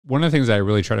one of the things I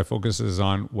really try to focus is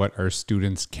on what our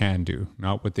students can do,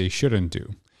 not what they shouldn't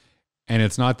do. And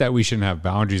it's not that we shouldn't have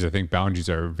boundaries. I think boundaries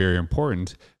are very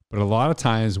important. But a lot of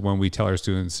times when we tell our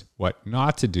students what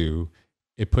not to do,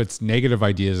 it puts negative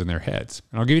ideas in their heads.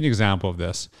 And I'll give you an example of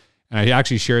this. And I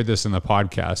actually shared this in the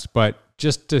podcast, but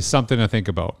just to something to think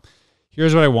about.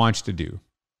 Here's what I want you to do.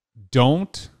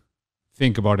 Don't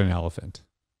think about an elephant.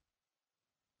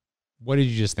 What did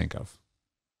you just think of?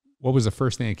 What was the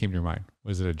first thing that came to your mind?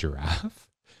 Was it a giraffe?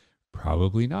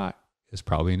 Probably not. It's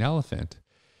probably an elephant.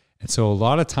 And so a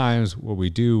lot of times what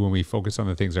we do when we focus on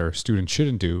the things our students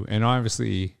shouldn't do, and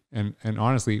obviously, and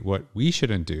honestly, what we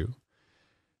shouldn't do,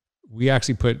 we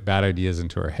actually put bad ideas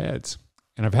into our heads.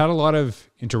 And I've had a lot of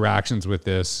interactions with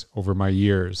this over my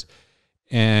years.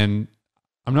 And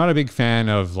I'm not a big fan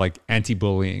of like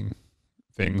anti-bullying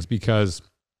things because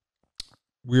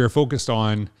we are focused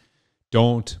on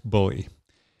don't bully.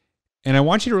 And I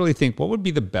want you to really think, what would be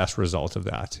the best result of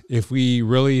that if we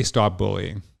really stop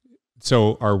bullying?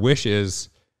 So our wish is,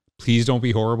 please don't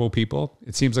be horrible people.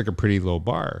 It seems like a pretty low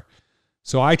bar.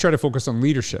 So I try to focus on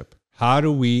leadership. How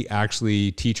do we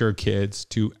actually teach our kids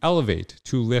to elevate,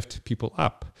 to lift people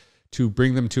up, to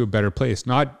bring them to a better place,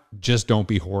 not just don't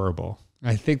be horrible?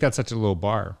 I think that's such a low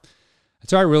bar.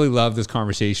 So I really love this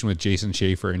conversation with Jason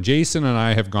Shaffer. And Jason and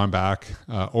I have gone back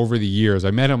over the years.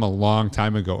 I met him a long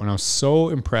time ago, and I was so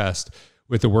impressed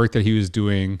with the work that he was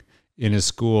doing in his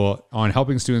school on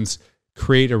helping students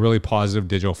create a really positive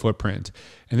digital footprint.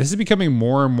 And this is becoming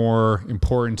more and more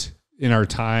important in our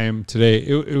time today.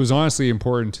 It was honestly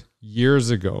important years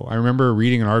ago. I remember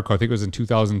reading an article, I think it was in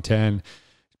 2010,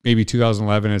 maybe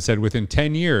 2011, it said within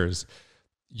 10 years,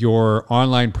 your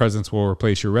online presence will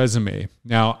replace your resume.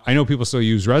 Now, I know people still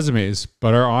use resumes,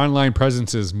 but our online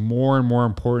presence is more and more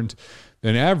important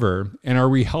than ever. And are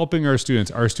we helping our students?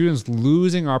 Are students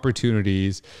losing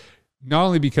opportunities, not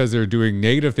only because they're doing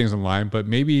negative things online, but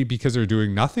maybe because they're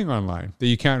doing nothing online, that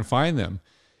you can't find them?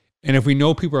 And if we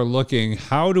know people are looking,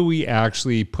 how do we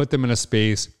actually put them in a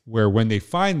space where when they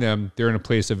find them, they're in a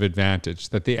place of advantage,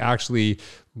 that they actually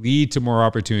lead to more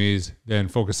opportunities than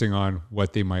focusing on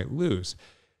what they might lose?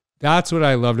 That's what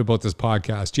I loved about this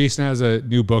podcast. Jason has a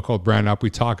new book called Brand Up.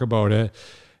 We talk about it.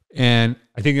 And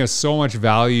I think there's so much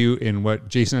value in what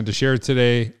Jason had to share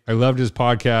today. I loved his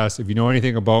podcast. If you know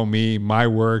anything about me, my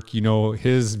work, you know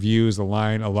his views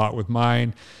align a lot with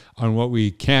mine on what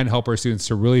we can help our students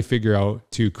to really figure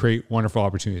out to create wonderful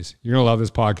opportunities. You're going to love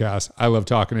this podcast. I love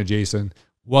talking to Jason.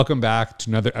 Welcome back to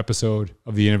another episode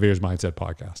of the Innovators Mindset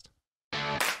Podcast.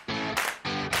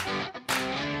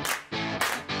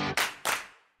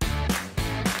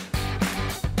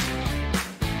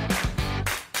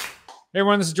 Hey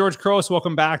everyone, this is George Couros.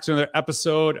 Welcome back to another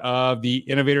episode of the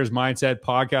Innovators Mindset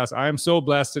Podcast. I am so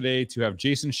blessed today to have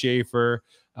Jason Shaffer.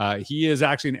 He is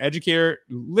actually an educator,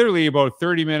 literally about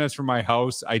 30 minutes from my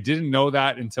house. I didn't know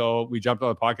that until we jumped on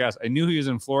the podcast. I knew he was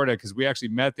in Florida because we actually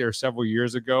met there several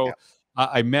years ago. Yeah.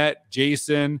 I met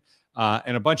Jason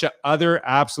and a bunch of other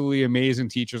absolutely amazing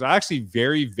teachers. I actually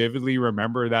very vividly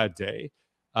remember that day.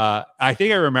 I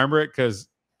think I remember it because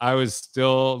I was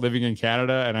still living in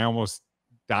Canada and I almost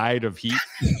died of heat.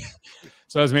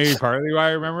 So that's maybe partly why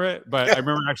I remember it. But I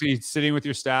remember actually sitting with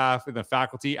your staff and the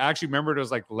faculty. I actually remember it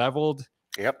was like leveled.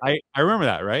 Yep. I remember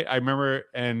that, right? I remember,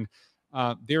 and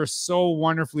they were so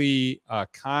wonderfully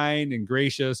kind and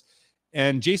gracious.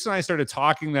 And Jason and I started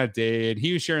talking that day, and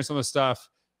he was sharing some of the stuff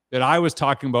that I was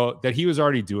talking about that he was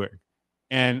already doing.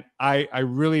 And I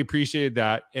really appreciated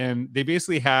that. And they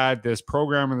basically had this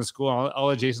program in the school. I'll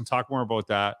let Jason talk more about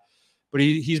that. But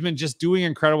he's been just doing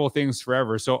incredible things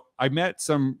forever. So I met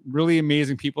some really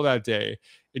amazing people that day,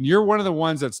 and you're one of the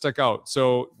ones that stuck out.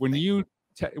 So when you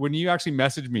actually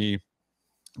messaged me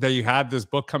that you had this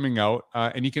book coming out,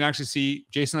 and you can actually see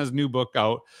Jason has a new book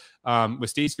out with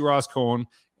Stacey Ross Cohn,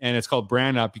 and it's called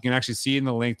Brand Up. You can actually see in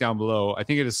the link down below. I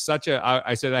think it is such a.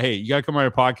 I said, hey, you got to come on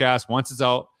our podcast once it's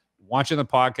out. I want you on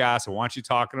the podcast. I want you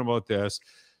talking about this.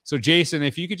 So Jason,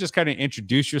 if you could just kind of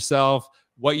introduce yourself,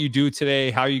 what you do today,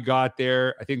 how you got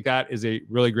there. I think that is a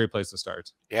really great place to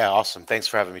start. Yeah, awesome. Thanks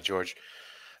for having me, George.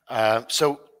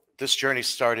 So this journey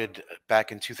started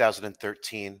back in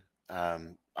 2013.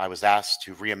 I was asked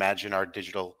to reimagine our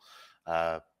digital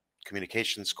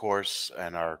communications course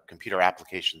and our computer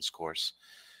applications course.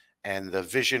 And the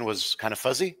vision was kind of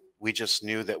fuzzy. We just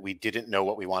knew that we didn't know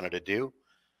what we wanted to do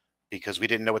because we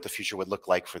didn't know what the future would look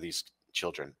like for these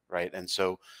children, right? And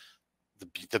so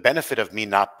the benefit of me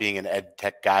not being an ed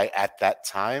tech guy at that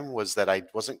time was that I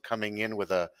wasn't coming in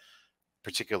with a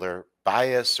particular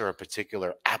bias or a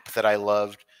particular app that I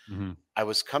loved. Mm-hmm. I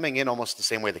was coming in almost the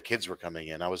same way the kids were coming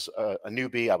in. I was a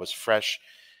newbie. I was fresh.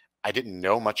 I didn't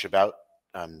know much about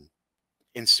um,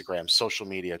 Instagram, social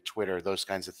media, Twitter, those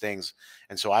kinds of things.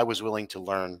 And so I was willing to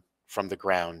learn from the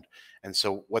ground. And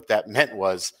so what that meant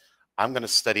was I'm going to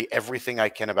study everything I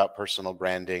can about personal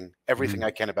branding, everything Mhm.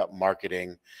 I can about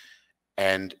marketing.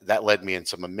 And that led me in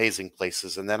some amazing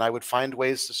places. And then I would find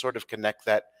ways to sort of connect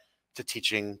that to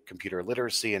teaching computer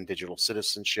literacy and digital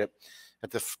citizenship.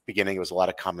 At the beginning, it was a lot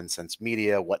of common sense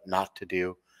media, what not to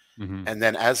do. Mhm. And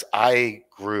then as I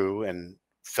grew and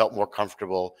felt more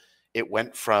comfortable, it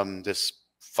went from this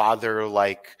father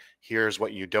like, here's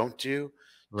what you don't do,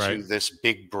 Right. to this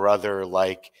big brother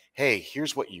like, hey,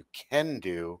 here's what you can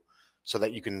do so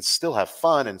that you can still have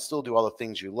fun and still do all the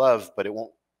things you love, but it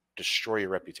won't destroy your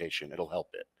reputation. It'll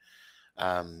help it.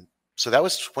 So that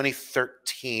was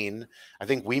 2013. I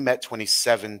think we met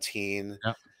 2017.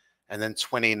 Yeah. And then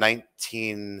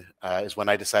 2019 is when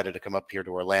I decided to come up here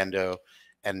to Orlando.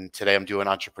 And today I'm doing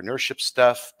entrepreneurship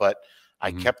stuff, but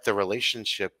I Mhm. kept the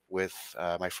relationship with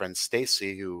my friend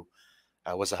Stacy, who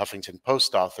was a Huffington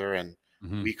Post author, and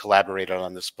Mhm. we collaborated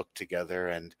on this book together.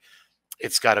 And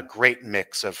it's got a great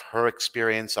mix of her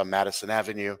experience on Madison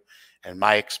Avenue and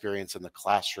my experience in the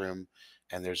classroom.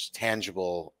 And there's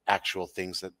tangible, actual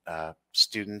things that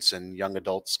students and young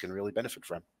adults can really benefit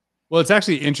from. Well, it's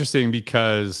actually interesting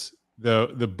because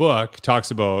the book talks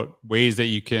about ways that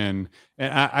you can,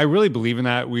 and I really believe in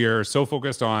that. We are so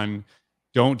focused on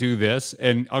don't do this,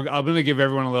 and I'm going to give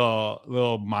everyone a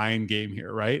little mind game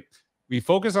here, right? We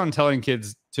focus on telling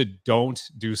kids to don't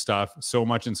do stuff so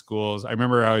much in schools. I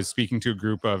remember I was speaking to a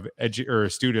group of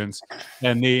students,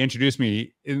 and they introduced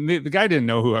me, and the guy didn't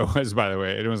know who I was, by the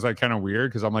way. And it was like kind of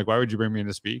weird because I'm like, why would you bring me in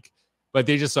to speak? But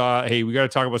they just saw, hey, we got to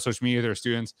talk about social media with our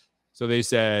students. So they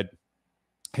said,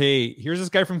 hey, here's this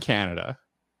guy from Canada.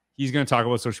 He's going to talk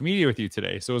about social media with you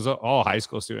today. So it was all high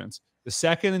school students. The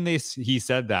second he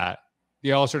said that,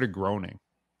 they all started groaning.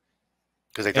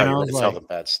 Because they thought And you I were was going to tell like, them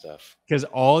bad stuff. because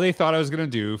all they thought I was going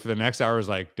to do for the next hour was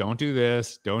like, don't do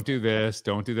this, don't do this,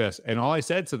 don't do this. And all I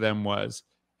said to them was,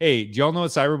 hey, do y'all know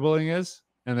what cyberbullying is?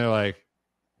 And they're like,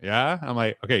 yeah. I'm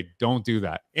like, okay, don't do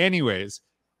that. Anyways,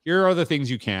 here are the things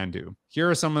you can do. Here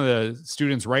are some of the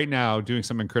students right now doing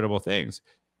some incredible things.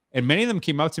 And many of them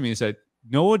came up to me and said,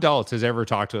 no adult has ever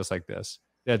talked to us like this,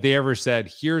 that they ever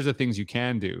said, here's the things you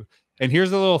can do. And here's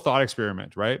the little thought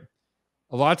experiment, right?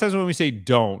 A lot of times when we say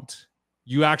don't,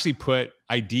 you actually put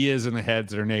ideas in the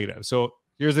heads that are negative. So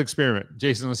here's the experiment.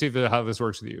 Jason, let's see how this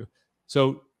works with you.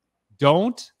 So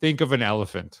don't think of an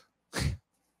elephant.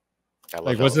 I Like,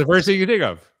 love what's the first elephants. thing you think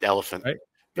of? Elephant. Right.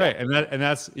 Yeah. Right. And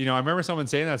that's, I remember someone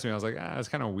saying that to me. I was like, that's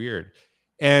kind of weird.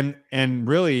 And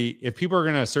really, if people are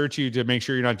gonna search you to make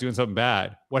sure you're not doing something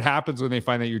bad, what happens when they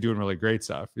find that you're doing really great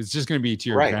stuff? It's just gonna be to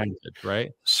your Right. advantage,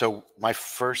 right? So my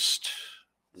first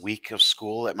week of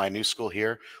school at my new school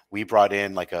here, we brought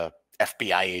in like a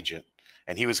FBI agent,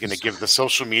 and he was going to give the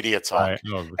social media talk. Right.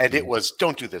 Oh, And it geez. was,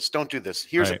 don't do this, don't do this.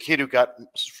 Here's a Right. kid who got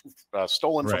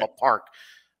stolen from Right. a park.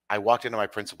 I walked into my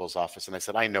principal's office and I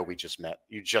said, I know we just met.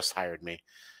 You just hired me.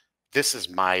 This is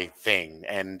my thing.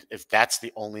 And if that's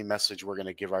the only message we're going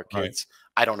to give our Right. kids,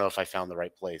 I don't know if I found the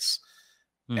right place.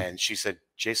 Hmm. And she said,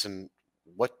 Jason,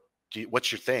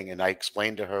 what's your thing? And I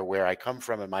explained to her where I come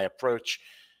from and my approach.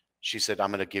 She said, I'm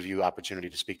going to give you opportunity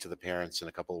to speak to the parents in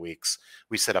a couple of weeks.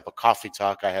 We set up a coffee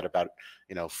talk. I had about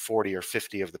 40 or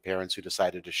 50 of the parents who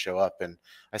decided to show up. And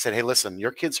I said, hey, listen,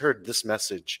 your kids heard this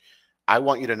message. I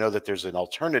want you to know that there's an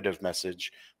alternative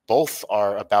message. Both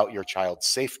are about your child's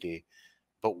safety,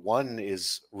 but one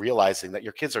is realizing that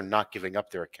your kids are not giving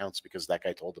up their accounts because that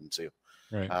guy told them to.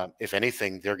 Right. If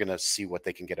anything, they're going to see what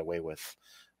they can get away with.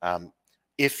 Um,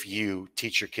 if you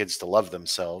teach your kids to love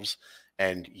themselves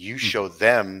and you Hmm. show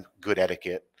them good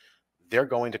etiquette, they're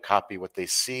going to copy what they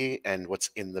see and what's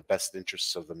in the best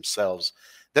interests of themselves.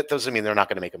 That doesn't mean they're not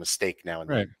going to make a mistake now and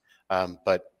Right. then.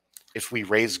 But if we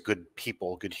raise good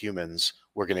people, good humans,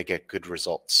 we're going to get good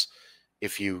results.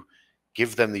 If you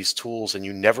give them these tools and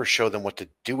you never show them what to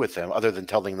do with them other than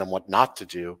telling them what not to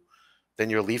do, then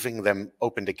you're leaving them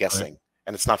open to Right. guessing.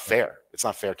 And it's not fair. It's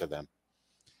not fair to them.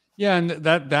 Yeah, and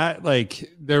that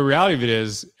like the reality of it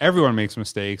is everyone makes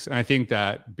mistakes, and I think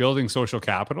that building social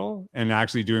capital and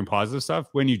actually doing positive stuff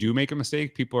when you do make a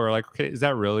mistake, people are like, okay, is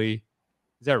that really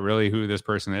who this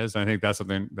person is? And I think that's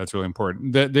something that's really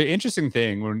important. The interesting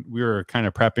thing when we were kind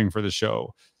of prepping for the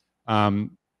show,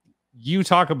 um, you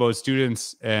talk about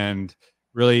students and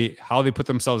really how they put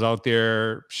themselves out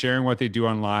there, sharing what they do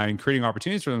online, creating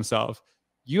opportunities for themselves.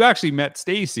 You actually met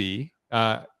Stacy,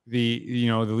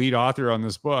 the lead author on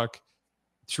this book,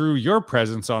 through your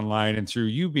presence online and through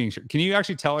you being. Can you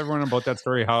actually tell everyone about that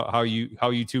story? How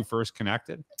you two first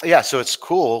connected? Yeah, so it's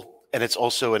cool. and it's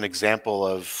also an example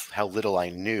of how little I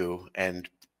knew and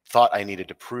thought I needed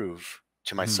to prove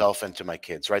to myself and to my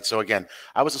kids, right? So again,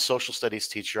 I was a social studies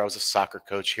teacher. I was a soccer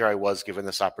coach. Here I was given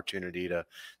this opportunity to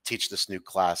teach this new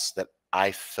class that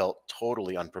I felt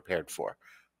totally unprepared for.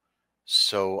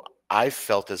 So I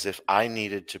felt as if I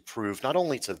needed to prove not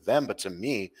only to them, but to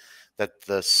me, that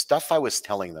the stuff I was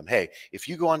telling them, hey, if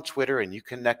you go on Twitter and you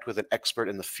connect with an expert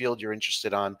in the field you're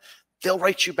interested on, they'll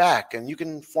write you back and you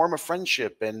can form a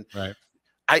friendship. And Right.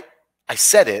 I I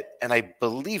said it and I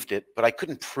believed it, but I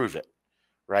couldn't prove it,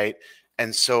 right?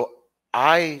 And so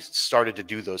I started to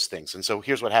do those things. And so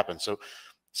here's what happened. So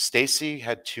Stacy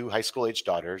had two high school age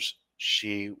daughters.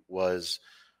 She was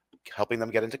helping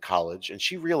them get into college, and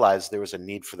she realized there was a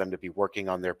need for them to be working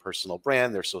on their personal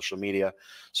brand, their social media.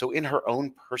 So in her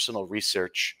own personal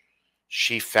research,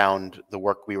 she found the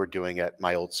work we were doing at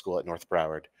my old school at North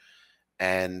Broward.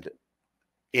 And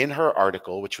in her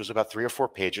article, which was about 3 or 4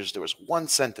 pages, there was one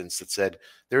sentence that said,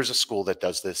 there's a school that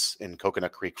does this in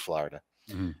Coconut Creek, Florida.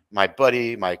 Mm-hmm. My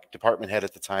buddy, my department head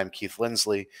at the time, Keith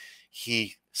Lindsley,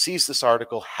 he sees this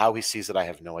article. How he sees it, I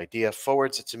have no idea.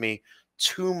 Forwards it to me.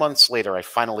 2 months later, I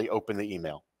finally open the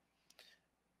email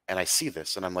and I see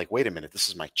this and I'm like, wait a minute, this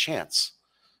is my chance.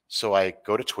 So I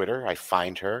go to Twitter, I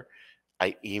find her,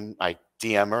 I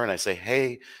DM her and I say,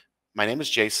 hey, my name is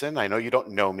Jason. I know you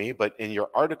don't know me, but in your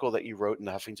article that you wrote in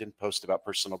the Huffington Post about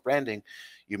personal branding,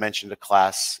 you mentioned a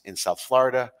class in South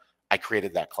Florida. I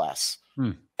created that class.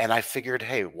 And I figured,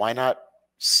 hey, why not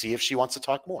see if she wants to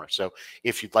talk more? So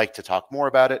if you'd like to talk more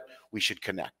about it, we should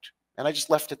connect. And I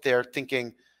just left it there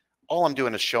thinking, all I'm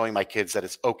doing is showing my kids that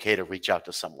it's okay to reach out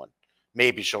to someone.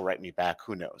 Maybe she'll write me back.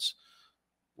 Who knows?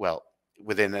 Well,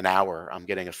 within an hour, I'm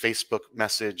getting a Facebook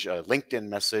message, a LinkedIn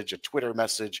message, a Twitter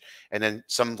message, and then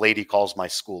some lady calls my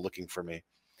school looking for me.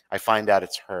 I find out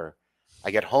it's her. I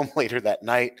get home later that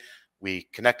night. We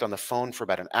connect on the phone for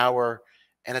about an hour.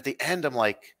 And at the end, I'm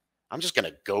like, I'm just going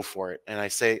to go for it. And I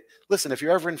say, listen, if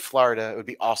you're ever in Florida, it would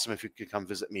be awesome if you could come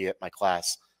visit me at my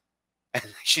class. And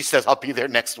she says, I'll be there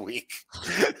next week.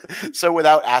 So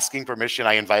without asking permission,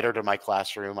 I invite her to my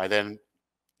classroom. I then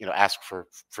ask for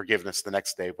forgiveness the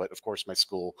next day. But of course, my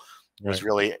school was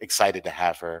really excited to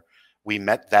have her. We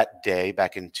met that day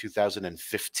back in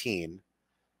 2015.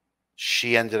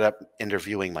 She ended up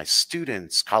interviewing my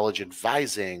students, college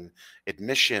advising,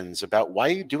 admissions about, why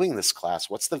are you doing this class?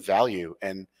 What's the value?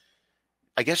 And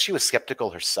I guess she was skeptical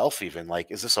herself, even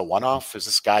like, is this a one-off? Is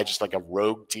this guy just like a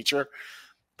rogue teacher?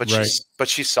 But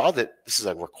she saw that this is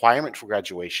a requirement for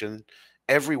graduation.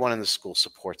 Everyone in the school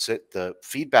supports it. The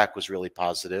feedback was really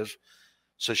positive.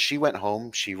 So she went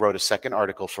home. She wrote a second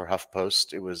article for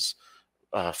HuffPost. It was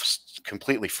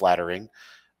completely flattering.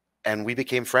 And we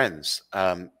became friends.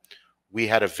 We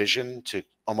had a vision to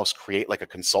almost create like a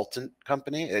consultant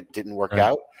company. It didn't work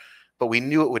out, but we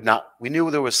knew it would not. We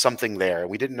knew there was something there.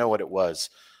 We didn't know what it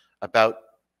was. About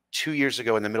 2 years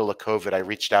ago, in the middle of COVID, I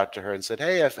reached out to her and said,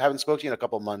 hey, I haven't spoken to you in a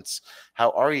couple of months.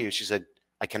 How are you? She said,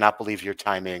 I cannot believe your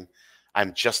timing.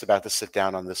 I'm just about to sit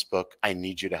down on this book. I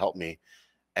need you to help me.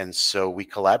 And so we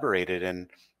collaborated, and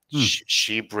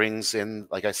she brings in,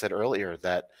 like I said earlier,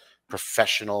 that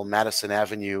professional Madison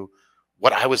Avenue,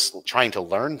 what I was trying to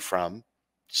learn from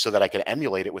so that I could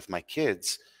emulate it with my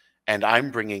kids. And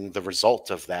I'm bringing the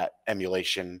result of that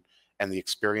emulation and the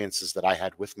experiences that I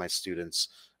had with my students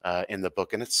in the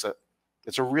book. And it's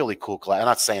a really cool collab. I'm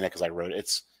not saying it because I wrote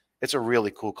it. It's a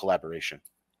really cool collaboration.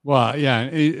 Well,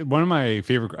 yeah. One of my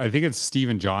favorite, I think it's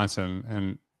Stephen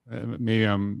Johnson, and maybe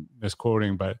I'm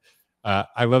misquoting, but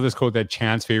I love this quote that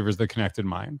chance favors the connected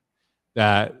mind.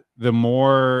 That the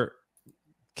more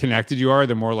connected you are,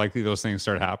 the more likely those things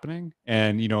start happening.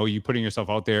 And, you putting yourself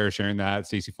out there, sharing that,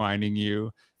 Stacey finding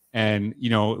you, and,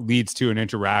 leads to an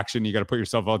interaction. You got to put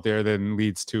yourself out there, then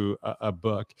leads to a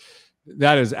book.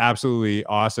 That is absolutely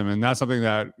awesome. And that's something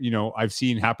that, I've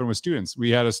seen happen with students.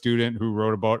 We had a student who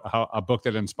wrote about a book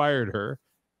that inspired her,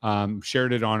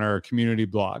 shared it on our community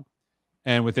blog.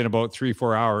 And within about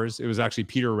 3-4 hours, it was actually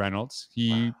Peter Reynolds.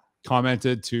 He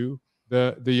commented to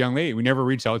the young lady. We never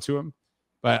reached out to him,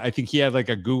 but I think he had like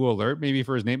a Google alert maybe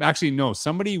for his name. Actually, no,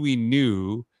 somebody we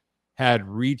knew had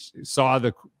saw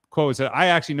the quote, said, I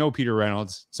actually know Peter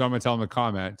Reynolds, so I'm going to tell him to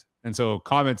comment. And so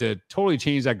commented, totally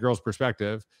changed that girl's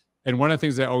perspective. And one of the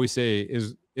things I always say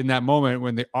is, in that moment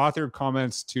when the author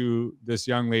comments to this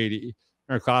young lady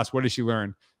in her class, what did she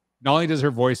learn? Not only does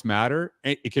her voice matter,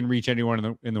 it can reach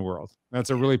anyone in the world. That's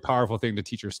a really powerful thing to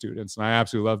teach your students. And I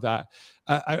absolutely love that.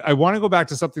 I want to go back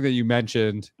to something that you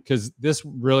mentioned, because this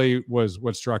really was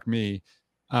what struck me.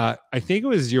 I think it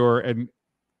was and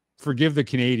forgive the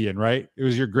Canadian, right? It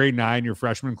was your grade 9, your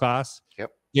freshman class.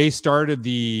 Yep. they started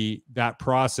that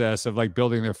process of like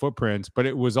building their footprints, but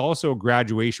it was also a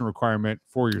graduation requirement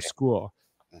for your school.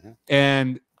 Mhm.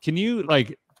 And can you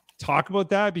like talk about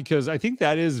that? Because I think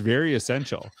that is very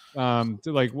essential. To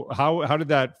like, how did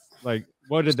that, like,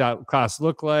 what did that class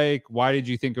look like? Why did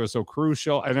you think it was so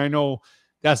crucial? And I know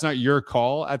that's not your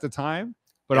call at the time,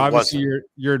 but It obviously wasn't.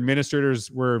 your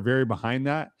administrators were very behind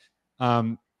that.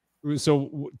 Um,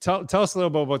 so tell us a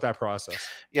little bit about that process.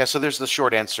 Yeah, so there's the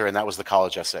short answer, and that was the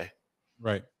college essay.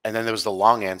 Right. And then there was the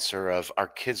long answer of our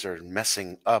kids are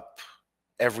messing up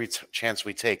every chance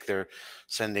we take. They're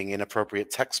sending inappropriate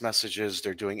text messages,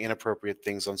 they're doing inappropriate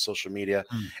things on social media,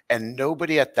 Mm. and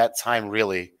nobody at that time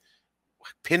really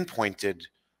pinpointed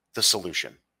the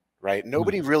solution, right? Mm.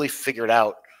 Nobody really figured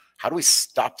out how do we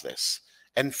stop this?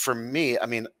 And for me, I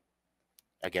mean,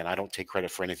 again, I don't take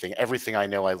credit for anything. Everything I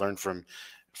know I learned from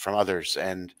others.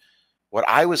 And what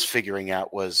I was figuring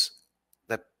out was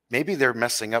that maybe they're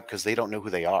messing up because they don't know who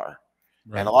they are.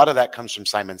 And a Right. lot of that comes from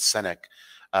Simon Sinek.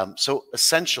 So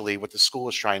essentially, what the school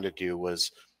was trying to do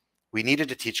was we needed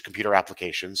to teach computer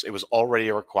applications. It was already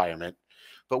a requirement,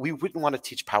 but we wouldn't want to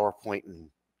teach PowerPoint and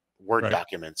Word Right.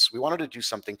 documents. We wanted to do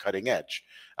something cutting edge.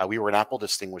 We were an Apple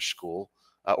distinguished school,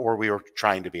 or we were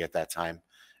trying to be at that time.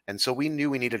 And so we knew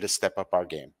we needed to step up our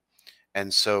game.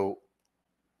 And so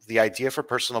the idea for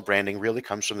personal branding really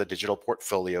comes from the digital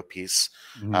portfolio piece.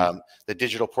 Mhm. The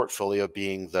digital portfolio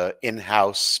being the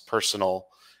in-house personal,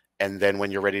 and then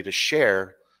when you're ready to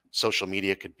share, social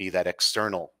media could be that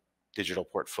external digital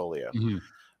portfolio. Mhm.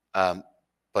 Um,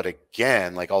 but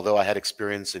again, like although I had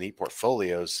experience in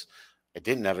e-portfolios, I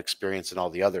didn't have experience in all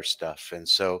the other stuff. And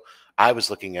so I was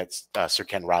looking at Sir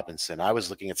Ken Robinson. I was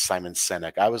looking at Simon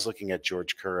Sinek. I was looking at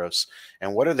George Couros.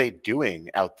 And what are they doing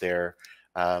out there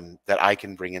that I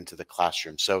can bring into the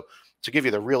classroom? So to give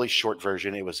you the really short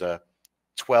version, it was a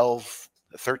 12,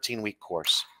 13-week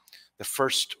course. The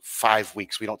first 5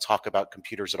 weeks, we don't talk about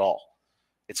computers at all.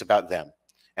 It's about them.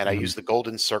 And I Mhm. use the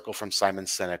golden circle from Simon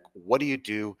Sinek. What do you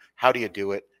do? How do you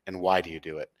do it? And why do you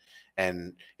do it?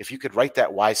 And if you could write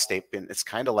that why statement, it's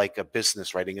kind of like a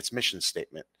business writing its mission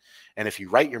statement. And if you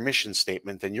write your mission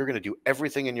statement, then you're going to do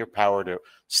everything in your power to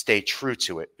stay true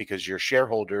to it because your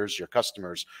shareholders, your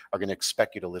customers are going to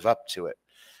expect you to live up to it.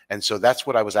 And so that's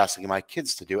what I was asking my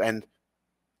kids to do. And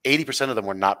 80% of them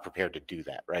were not prepared to do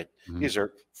that, right? Mhm. These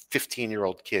are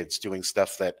 15-year-old kids doing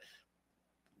stuff that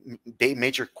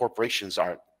major corporations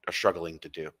are struggling to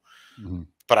do. Mhm.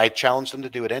 But I challenged them to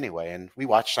do it anyway. And we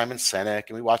watched Simon Sinek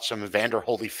and we watched some Evander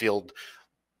Holyfield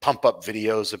pump up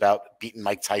videos about beating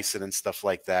Mike Tyson and stuff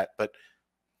like that. But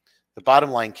the bottom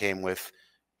line came with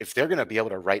if they're going to be able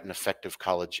to write an effective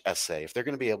college essay, if they're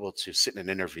going to be able to sit in an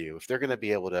interview, if they're going to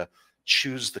be able to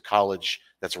choose the college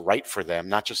that's right for them,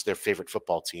 not just their favorite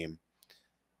football team,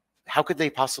 how could they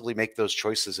possibly make those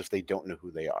choices if they don't know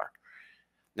who they are?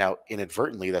 Now,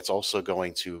 inadvertently, that's also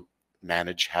going to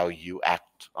manage how you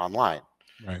act online,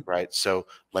 Right. right? So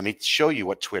let me show you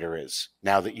what Twitter is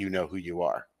now that you know who you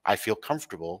are. I feel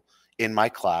comfortable in my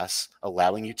class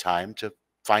allowing you time to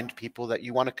find people that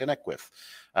you want to connect with.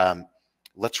 Um,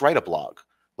 let's write a blog.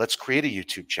 Let's create a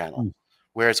YouTube channel. Mm.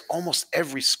 Whereas almost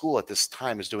every school at this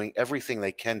time is doing everything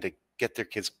they can to get their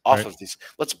kids off Right. of these.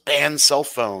 Let's ban cell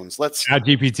phones. Let's, Chat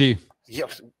GPT. yeah,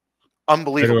 Right away.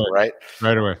 unbelievable, right?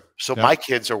 Right away. So Yeah. my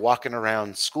kids are walking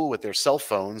around school with their cell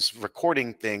phones,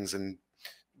 recording things and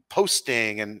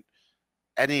posting, and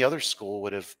any other school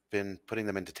would have been putting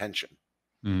them in detention.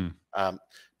 Mhm. Um,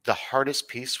 the hardest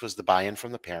piece was the buy-in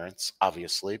from the parents,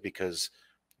 obviously, because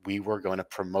we were going to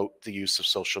promote the use of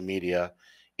social media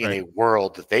in Right. a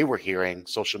world that they were hearing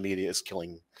social media is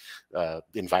killing Yep.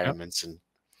 environments. And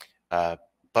uh,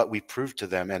 but we proved to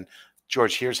them. And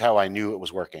George, here's how I knew it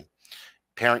was working: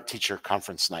 parent-teacher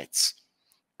conference nights.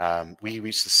 We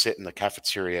used to sit in the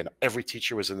cafeteria, and every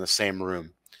teacher was in the same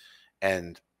room.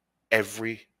 And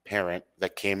every parent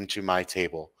that came to my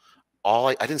table,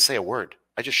 I didn't say a word.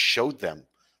 I just showed them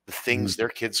the Mhm. things their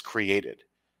kids created.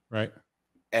 Right.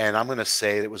 And I'm going to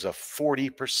say it was a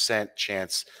 40%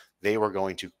 chance they were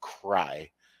going to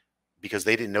cry because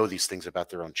they didn't know these things about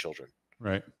their own children.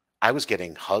 Right. I was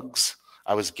getting hugs.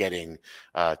 I was getting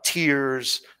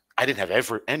tears. I didn't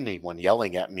have anyone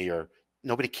yelling at me, or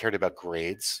nobody cared about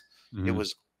grades. It Mhm.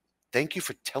 was, thank you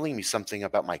for telling me something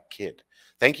about my kid.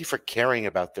 Thank you for caring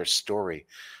about their story.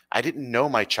 I didn't know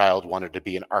my child wanted to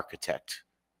be an architect.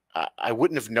 I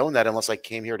wouldn't have known that unless I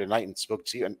came here tonight and spoke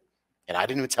to you. And I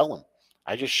didn't even tell them.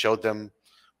 I just showed them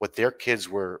what their kids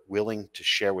were willing to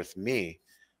share with me,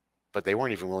 but they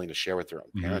weren't even willing to share with their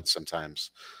own Mhm. parents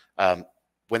sometimes. Um,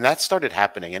 when that started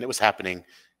happening, and it was happening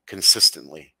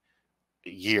consistently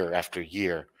year after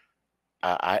year,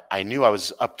 I knew I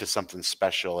was up to something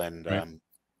special, Right.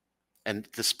 and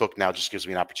this book now just gives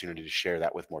me an opportunity to share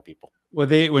that with more people. Well,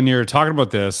 when you're talking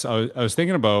about this, I was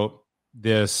thinking about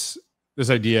this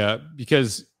idea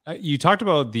because you talked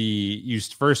about you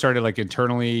first started like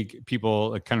internally, people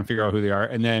like kind of figure out who they are,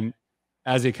 and then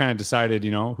as they kind of decided,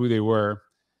 who they were,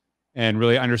 and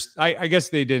really understood. I guess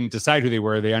they didn't decide who they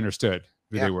were; they understood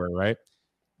who Yeah, they were, right?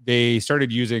 They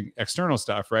started using external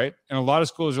stuff, right? And a lot of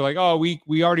schools are like, oh,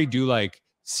 we already do like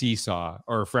Seesaw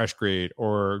or Fresh Grade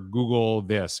or Google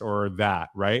this or that,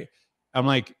 right? I'm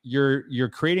like, you're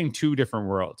creating two different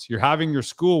worlds. You're having your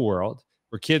school world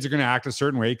where kids are going to act a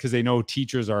certain way because they know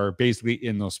teachers are basically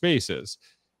in those spaces.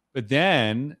 But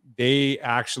then they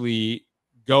actually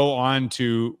go on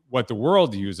to what the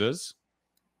world uses,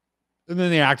 and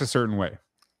then they act a certain way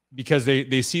because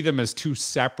they see them as two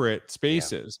separate yeah,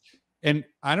 spaces. And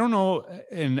I don't know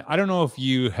if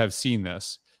you have seen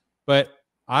this, but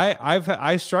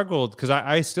I struggled because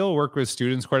I still work with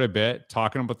students quite a bit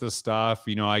talking about this stuff.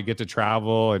 I get to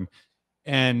travel,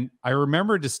 and I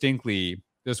remember distinctly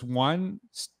this one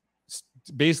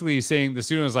basically saying, the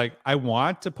student was like, I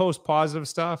want to post positive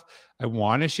stuff. I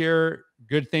want to share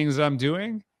good things that I'm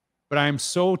doing, but I'm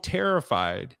so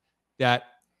terrified that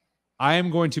I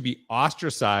am going to be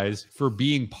ostracized for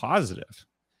being positive.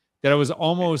 That it was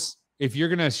almost, if you're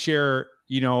going to share,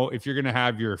 if you're going to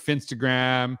have your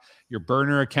Finstagram, your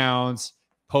burner accounts,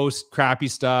 post crappy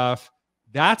stuff,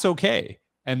 that's okay.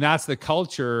 And that's the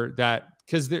culture that,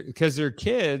 because they're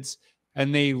kids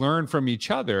and they learn from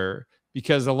each other,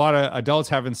 because a lot of adults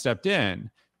haven't stepped in,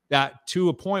 that to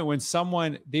a point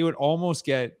when they would almost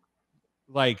get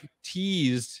like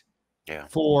teased yeah,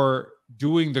 for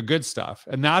doing the good stuff.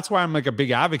 And that's why I'm like a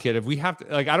big advocate. If we have to,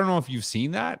 like, I don't know if you've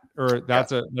seen that or yeah.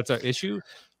 that's an issue.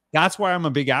 That's why I'm a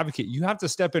big advocate. You have to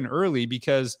step in early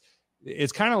because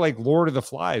it's kind of like Lord of the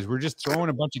Flies. We're just throwing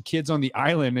a bunch of kids on the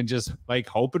island and just like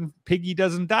hoping Piggy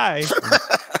doesn't die.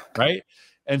 Right.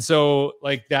 And so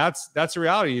like that's the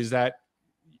reality, is that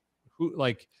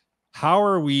how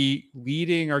are we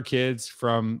leading our kids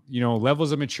from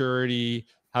levels of maturity,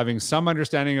 having some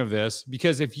understanding of this?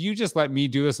 Because if you just let me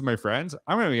do this with my friends,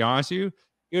 I'm going to be honest with you,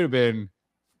 it would have been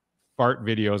fart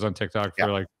videos on TikTok Yeah.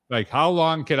 for like how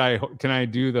long can I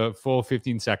do the full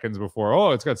 15 seconds before,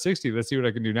 oh, it's got 60, let's see what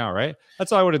I can do now, right?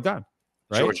 That's all I would have done,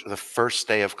 right? George, the first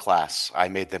day of class, I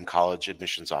made them college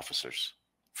admissions officers.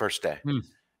 First day. Hmm.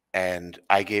 And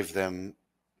I gave them,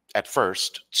 at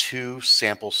first, 2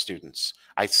 sample students.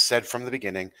 I said from the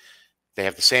beginning, they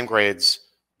have the same grades.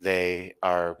 They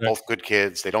are Right. both good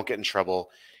kids. They don't get in trouble.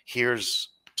 Here's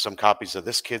some copies of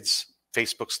this kid's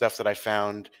Facebook stuff that I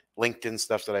found, LinkedIn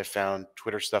stuff that I found,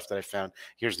 Twitter stuff that I found.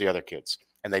 Here's the other kids.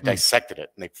 And they Hmm. dissected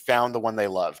it and they found the one they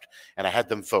loved. And I had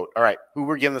them vote. All right, who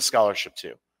we're giving the scholarship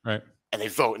to? Right. And they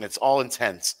vote and it's all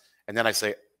intense. And then I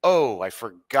say, oh, I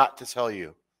forgot to tell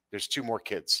you, there's 2 more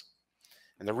kids.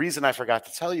 And the reason I forgot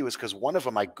to tell you is because one of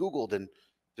them I Googled and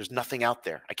there's nothing out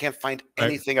there. I can't find Right.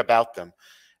 anything about them.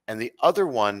 And the other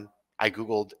one I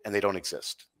Googled and they don't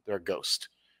exist. They're a ghost.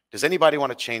 Does anybody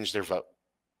want to change their vote?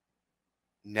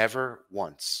 Never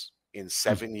once in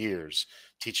 7 years,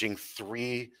 teaching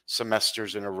 3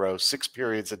 semesters in a row, 6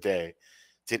 periods a day,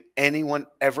 did anyone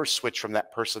ever switch from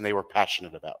that person they were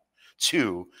passionate about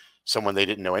to someone they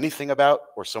didn't know anything about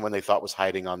or someone they thought was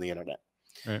hiding on the internet.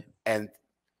 Right. And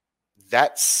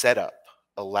that setup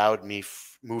allowed me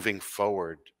moving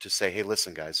forward to say, hey,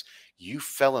 listen, guys, you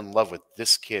fell in love with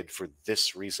this kid for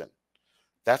this reason.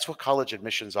 That's what college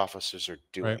admissions officers are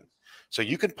doing. Right. So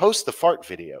you can post the fart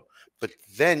video, but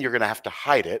then you're going to have to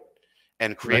hide it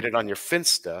and create Right. it on your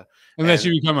Finsta. Unless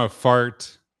And you become a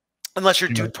fart, unless you're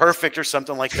dude perfect or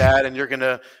something like that, and you're going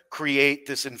to create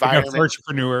this like a environment.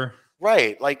 fartpreneur.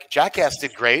 Right. Like Jackass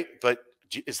did great, but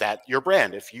is that your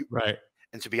brand? If you, Right.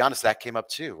 and to be honest, that came up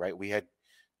too, right? We had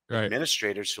Right.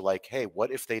 administrators who like, hey,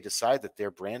 what if they decide that their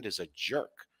brand is a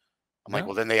jerk? I'm like, Yeah.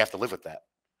 well, then they have to live with that.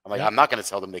 I'm like, Yeah. I'm not going to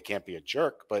tell them they can't be a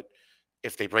jerk, but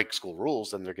if they break school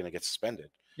rules, then they're going to get suspended.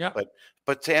 Yeah.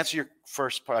 But to answer your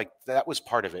first part, like that was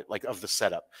part of it, like of the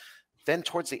setup. Then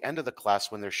towards the end of the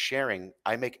class, when they're sharing,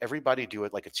 I make everybody do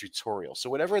it like a tutorial. So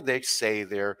whatever they say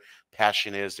their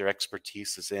passion is, their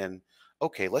expertise is in,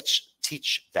 okay, let's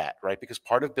teach that, right? Because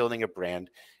part of building a brand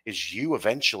is you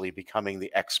eventually becoming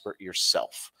the expert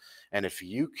yourself. And if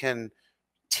you can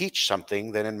teach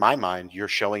something, then in my mind, you're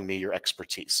showing me your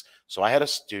expertise. So I had a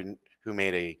student who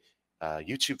made a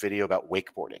YouTube video about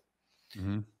wakeboarding.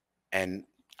 Mm-hmm. And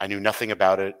I knew nothing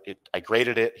about it. I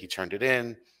graded it. He turned it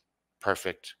in.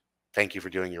 Perfect. Thank you for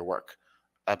doing your work.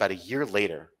 About a year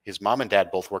later, his mom and dad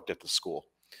both worked at the school.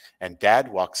 And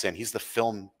dad walks in. He's the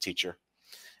film teacher.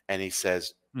 and he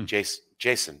says, Hmm.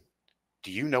 Jason,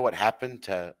 do you know what happened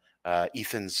to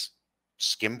Ethan's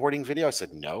skimboarding video? I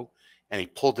said, no. And he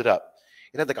pulled it up.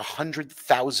 It had like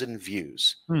 100,000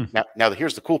 views. Hmm. Now,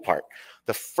 here's the cool part.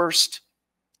 The first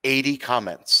 80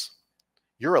 comments,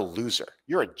 you're a loser.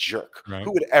 You're a jerk. Right.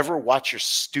 Who would ever watch your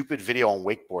stupid video on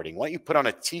wakeboarding? Why don't you put on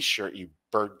a t-shirt, you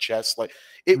bird chest? Like,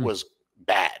 it Hmm. was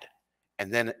bad.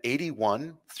 And then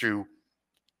 81 through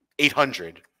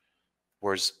 800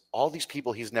 was all these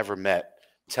people he's never met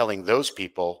telling those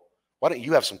people, why don't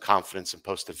you have some confidence and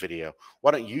post a video?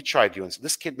 Why don't you try doing this?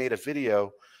 This kid made a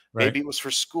video. Right. Maybe it was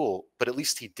for school, but at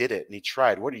least he did it and he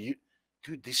tried. What are you?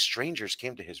 Dude, these strangers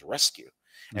came to his rescue.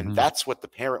 And that's what the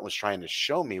parent was trying to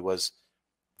show me was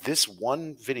this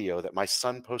one video that my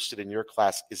son posted in your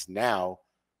class is now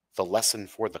the lesson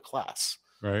for the class.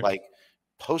 Right. Like,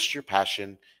 post your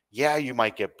passion. Yeah, you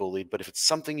might get bullied, but if it's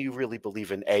something you really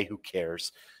believe in, A, who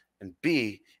cares? And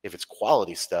B, if it's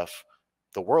quality stuff,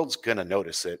 the world's going to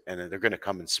notice it and they're going to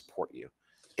come and support you.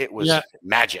 It was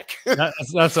magic.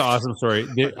 That's an awesome story.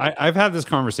 I've had this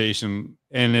conversation,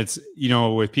 and it's,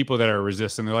 with people that are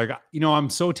resistant. They're like, I'm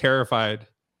so terrified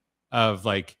of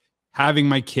like having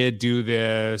my kid do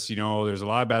this. There's a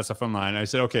lot of bad stuff online. I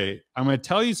said, okay, I'm going to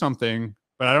tell you something,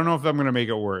 but I don't know if I'm going to make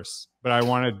it worse, but I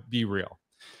want to be real.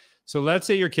 So let's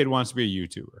say your kid wants to be a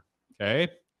YouTuber.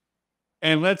 Okay.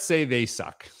 And let's say they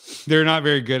suck. They're not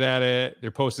very good at it.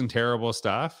 They're posting terrible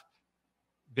stuff.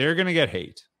 They're going to get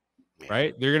hate,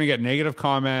 right? They're going to get negative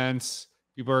comments.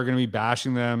 People are going to be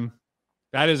bashing them.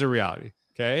 That is a reality.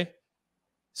 Okay.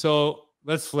 So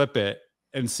let's flip it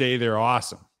and say they're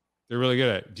awesome. They're really good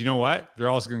at it. Do you know what? They're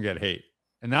also going to get hate.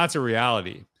 And that's a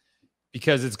reality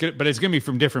because it's good, but it's going to be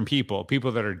from different people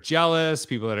that are jealous,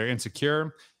 people that are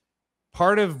insecure.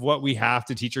 Part of what we have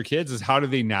to teach our kids is how do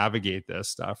they navigate this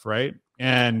stuff, right?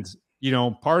 And,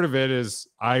 part of it is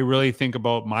I really think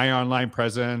about my online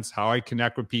presence, how I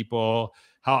connect with people,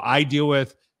 how I deal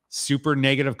with super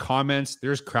negative comments.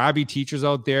 There's crabby teachers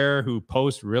out there who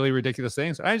post really ridiculous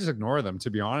things. I just ignore them,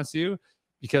 to be honest with you,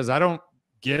 because I don't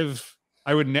give,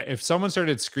 if someone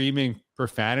started screaming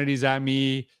profanities at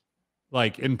me,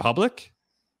 like in public,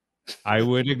 I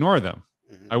would ignore them.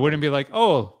 I wouldn't be like,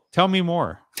 oh, tell me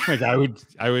more. Like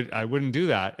I wouldn't do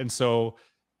that. And so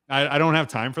I don't have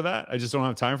time for that. I just don't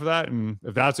have time for that. And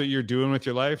if that's what you're doing with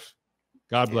your life,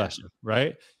 God bless you.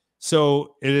 Right.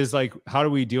 So it is like, how do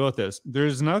we deal with this?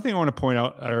 There's another thing I want to point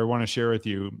out or want to share with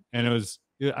you. And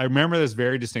I remember this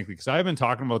very distinctly because I've been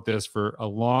talking about this for a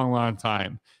long, long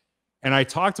time. And I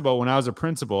talked about when I was a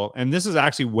principal, and this is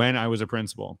actually when I was a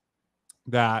principal,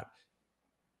 that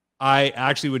I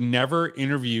actually would never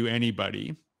interview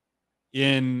anybody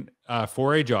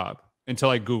for a job until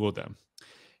I Googled them.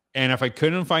 And if I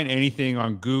couldn't find anything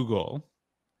on Google,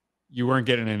 you weren't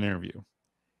getting an interview.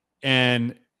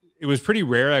 And it was pretty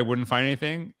rare I wouldn't find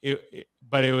anything.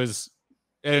 But it was,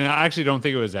 and I actually don't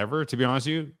think it was ever, to be honest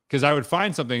with you, because I would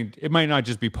find something. It might not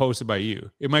just be posted by you.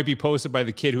 It might be posted by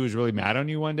the kid who was really mad on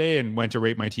you one day and went to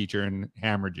rape my teacher and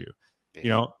hammered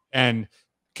you, and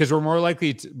because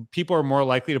people are more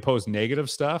likely to post negative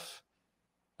stuff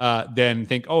then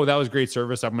think, oh, that was great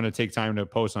service, I'm going to take time to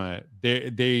post on it.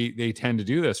 They tend to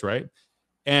do this, right?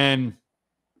 And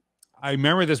I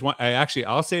remember this one.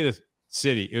 I'll say the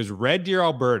city. It was Red Deer,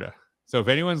 Alberta. So if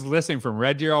anyone's listening from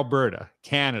Red Deer, Alberta,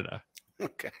 Canada,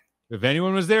 okay, if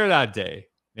anyone was there that day,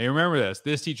 they remember this.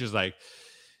 This teacher's like,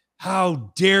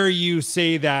 how dare you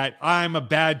say that I'm a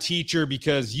bad teacher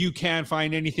because you can't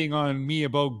find anything on me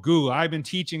about Google. I've been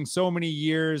teaching so many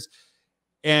years.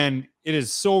 And it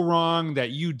is so wrong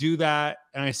that you do that.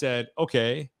 And I said,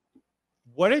 okay,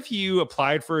 what if you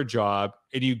applied for a job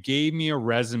and you gave me a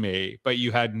resume, but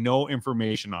you had no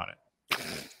information on it?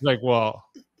 Like, well,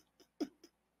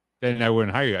 then I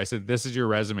wouldn't hire you. I said, this is your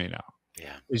resume now.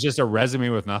 Yeah. It's just a resume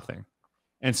with nothing.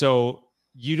 And so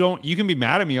you can be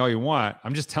mad at me all you want.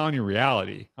 I'm just telling you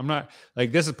reality. I'm not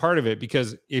like, this is part of it,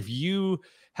 because if you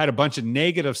had a bunch of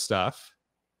negative stuff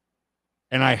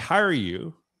and I hire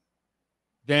you,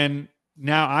 then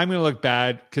now I'm going to look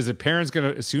bad because the parent's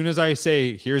going to, as soon as I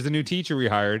say, here's the new teacher we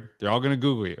hired, they're all going to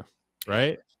Google you,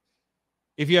 right?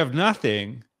 If you have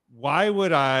nothing, why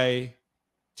would I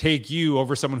take you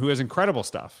over someone who has incredible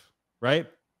stuff, right?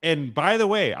 And by the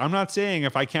way, I'm not saying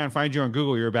if I can't find you on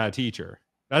Google, you're a bad teacher.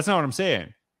 That's not what I'm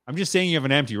saying. I'm just saying you have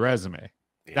an empty resume.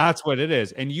 Yeah. That's what it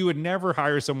is. And you would never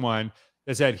hire someone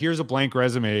that said, here's a blank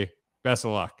resume, best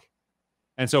of luck.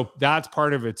 And so that's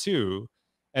part of it too.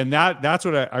 And that's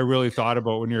what I really thought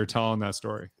about when you were telling that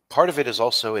story. Part of it is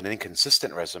also an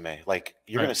inconsistent resume. Like,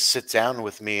 you're going to sit down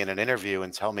with me in an interview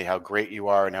and tell me how great you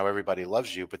are and how everybody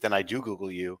loves you. But then I do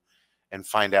Google you and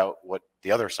find out what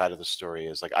the other side of the story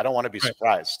is. Like, I don't want to be Right.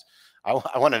 surprised. I want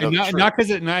to know And the not truth. not because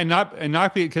it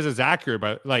not because it's accurate,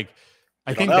 but like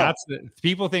I You don't think know. that's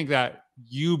people think that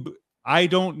I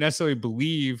don't necessarily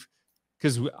believe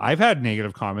because I've had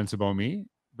negative comments about me,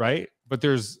 right? But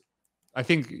I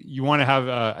think you want to have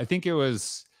I think it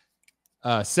was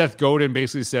Seth Godin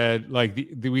basically said like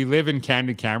we live in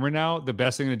candid camera now. The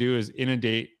best thing to do is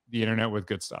inundate the internet with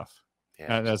good stuff.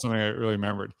 Yeah. That's something I really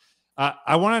remembered.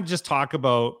 I want to just talk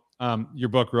about your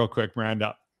book real quick,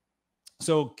 Miranda.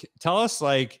 So tell us,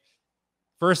 like,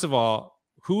 first of all,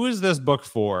 who is this book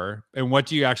for, and what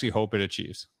do you actually hope it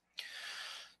achieves?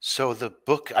 So the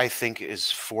book, I think,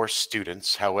 is for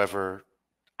students. However,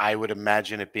 I would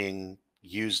imagine it being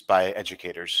used by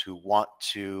educators who want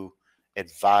to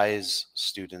advise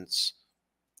students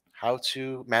how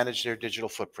to manage their digital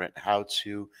footprint, how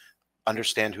to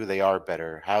understand who they are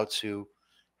better, how to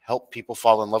help people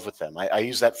fall in love with them. I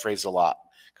use that phrase a lot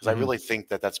because I Mhm. really think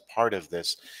that that's part of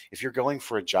this. If you're going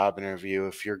for a job interview,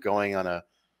 if you're going on a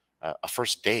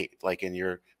first date, like, and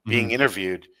you're being Mhm.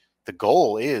 interviewed, the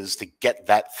goal is to get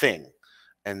that thing.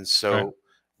 And Right. so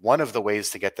one of the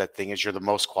ways to get that thing is you're the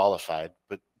most qualified.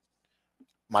 But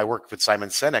my work with Simon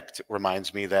Sinek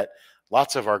reminds me that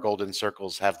lots of our golden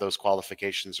circles have those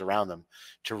qualifications around them.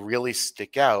 To really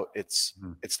stick out,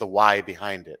 Mhm. it's the why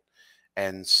behind it.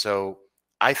 And so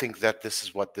I think that this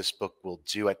is what this book will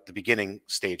do at the beginning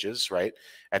stages, right?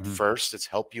 At Mhm. first, it's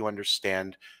help you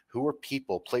understand who are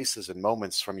people, places, and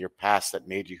moments from your past that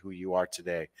made you who you are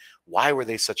today. Why were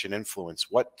they such an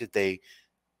influence? What did they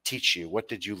teach you? What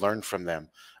did you learn from them?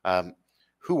 Um,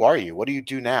 who are you? What do you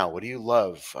do now? What do you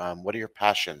love? What are your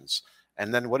passions?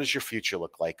 And then what does your future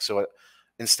look like? So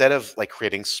instead of like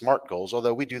creating smart goals,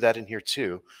 although we do that in here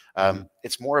too, Mhm.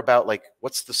 it's more about like,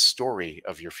 what's the story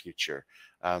of your future?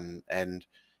 And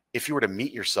if you were to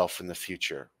meet yourself in the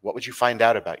future, what would you find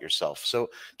out about yourself? So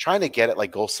trying to get at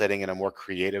like goal setting in a more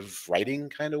creative writing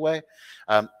kind of way.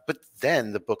 But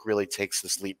then the book really takes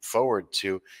this leap forward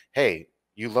to, hey,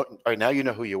 you look right now, you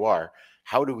know who you are.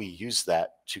 How do we use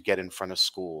that to get in front of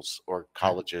schools or Right.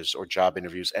 colleges or job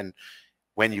interviews? And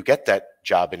when you get that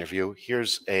job interview,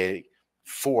 here's a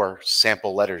 4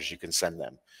 sample letters you can send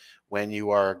them. When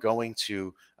you are going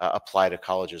to apply to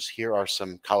colleges, here are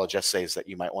some college essays that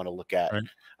you might want to look at. Right.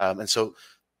 And so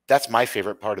that's my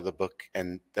favorite part of the book,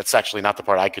 and that's actually not the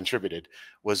part I contributed.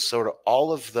 Was sort of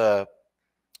all of the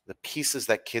pieces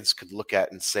that kids could look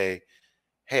at and say,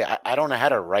 "Hey, I don't know how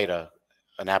to write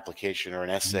an application or an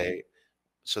Mhm. essay."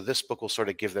 So this book will sort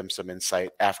of give them some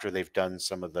insight after they've done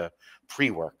some of the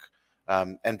pre-work.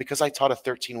 And because I taught a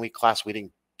 13-week class, we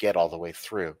didn't get all the way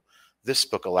through. This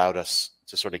book allowed us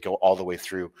to sort of go all the way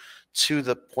through to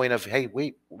the point of, hey,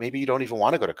 wait, maybe you don't even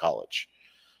want to go to college.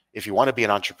 If you want to be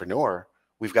an entrepreneur,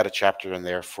 we've got a chapter in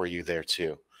there for you there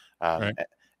too. Um, Right. a-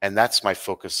 and that's my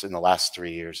focus in the last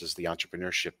 3 years is the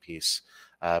entrepreneurship piece.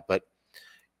 But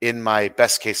in my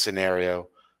best case scenario,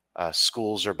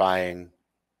 schools are buying,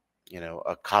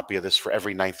 a copy of this for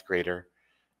every ninth grader.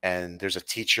 And there's a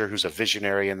teacher who's a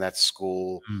visionary in that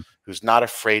school Mhm. who's not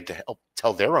afraid to help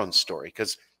tell their own story.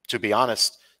 Because to be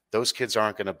honest, those kids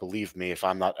aren't going to believe me if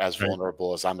I'm not as Right.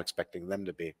 vulnerable as I'm expecting them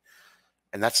to be.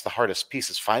 And that's the hardest piece,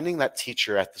 is finding that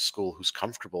teacher at the school who's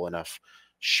comfortable enough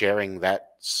sharing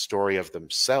that story of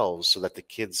themselves so that the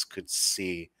kids could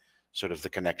see sort of the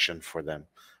connection for them.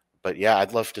 But yeah,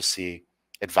 I'd love to see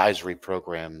advisory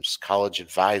programs, college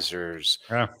advisors,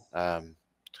 Yeah. um,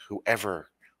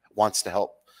 whoever wants to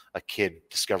help a kid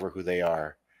discover who they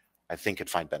are, I think could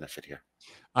find benefit here.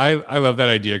 I love that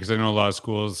idea because I know a lot of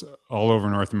schools all over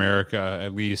North America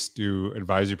at least do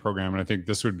advisory program, and I think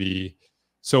this would be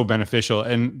so beneficial.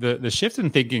 And the shift in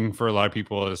thinking for a lot of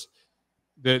people is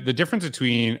the difference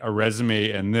between a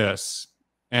resume and this,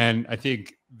 and I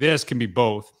think this can be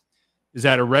both, is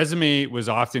that a resume was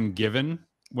often given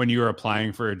when you were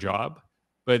applying for a job,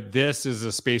 but this is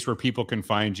a space where people can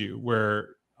find you,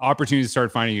 where opportunities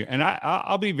start finding you. And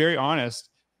I'll be very honest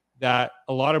that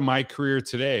a lot of my career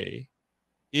today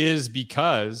is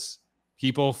because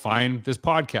people find this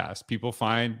podcast, people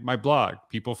find my blog,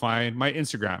 people find my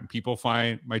Instagram, people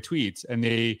find my tweets, and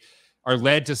they are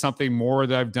led to something more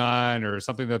that I've done or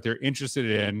something that they're interested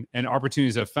in, and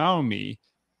opportunities have found me.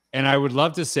 And I would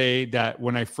love to say that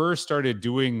when I first started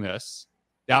doing this,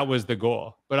 that was the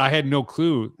goal, but I had no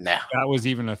clue Now, that was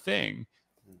even a thing.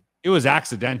 It was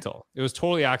accidental. It was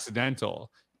totally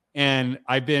accidental. And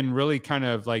I've been really kind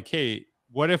of like, hey,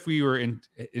 what if we were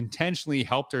intentionally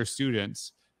helped our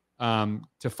students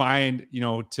to find,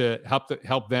 to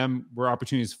help them where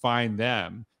opportunities find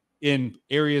them in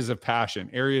areas of passion,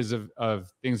 areas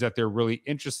of things that they're really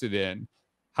interested in.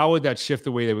 how would that shift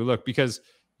the way that we look? Because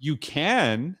you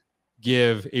can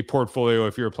give a portfolio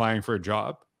if you're applying for a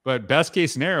job, but best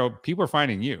case scenario, people are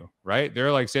finding you, right?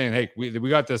 They're like saying, hey, we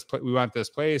got this, we want this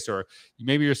place, or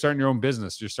maybe you're starting your own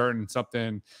business, you're starting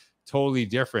something totally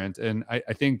different. And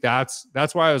I think that's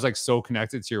why I was like so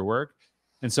connected to your work.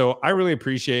 And so I really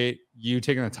appreciate you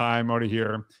taking the time out of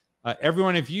here.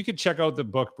 Everyone, if you could check out the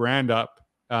book Brand Up.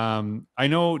 I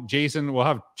know Jason, we'll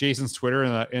have Jason's Twitter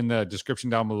in the description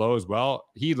down below as well.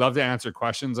 He'd love to answer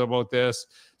questions about this.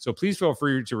 So please feel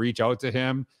free to reach out to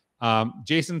him.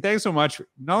 Jason, thanks so much,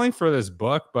 not only for this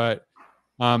book, but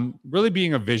really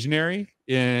being a visionary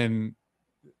in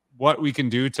what we can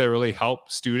do to really help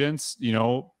students,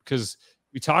 because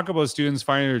we talk about students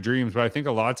finding their dreams, but I think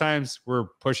a lot of times we're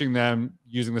pushing them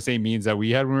using the same means that we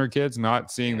had when we were kids,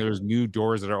 not seeing there's new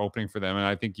doors that are opening for them. And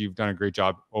I think you've done a great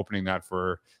job opening that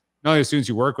for not only the students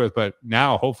you work with, but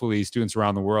now hopefully students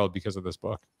around the world because of this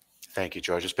book. Thank you,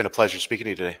 George. It's been a pleasure speaking to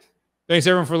you today. Thanks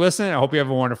everyone for listening. I hope you have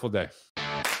a wonderful day.